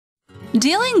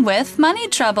Dealing with money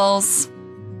troubles.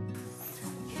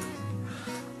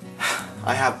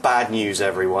 I have bad news,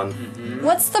 everyone.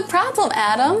 What's the problem,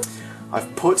 Adam?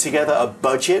 I've put together a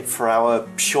budget for our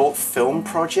short film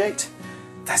project.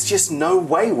 There's just no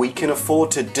way we can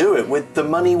afford to do it with the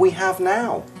money we have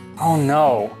now. Oh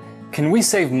no. Can we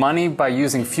save money by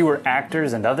using fewer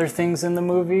actors and other things in the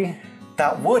movie?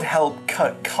 That would help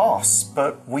cut costs,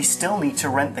 but we still need to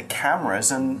rent the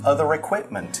cameras and other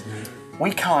equipment. We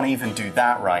can't even do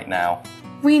that right now.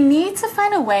 We need to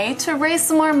find a way to raise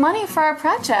some more money for our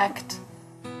project.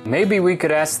 Maybe we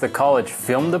could ask the college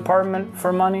film department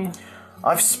for money?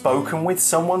 I've spoken with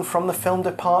someone from the film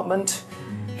department.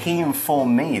 He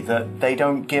informed me that they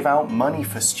don't give out money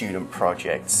for student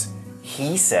projects.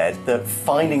 He said that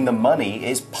finding the money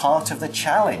is part of the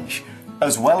challenge,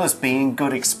 as well as being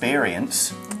good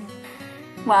experience.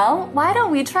 Well, why don't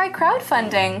we try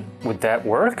crowdfunding? Would that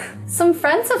work? Some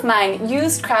friends of mine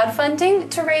used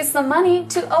crowdfunding to raise the money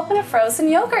to open a frozen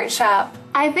yogurt shop.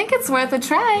 I think it's worth a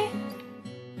try.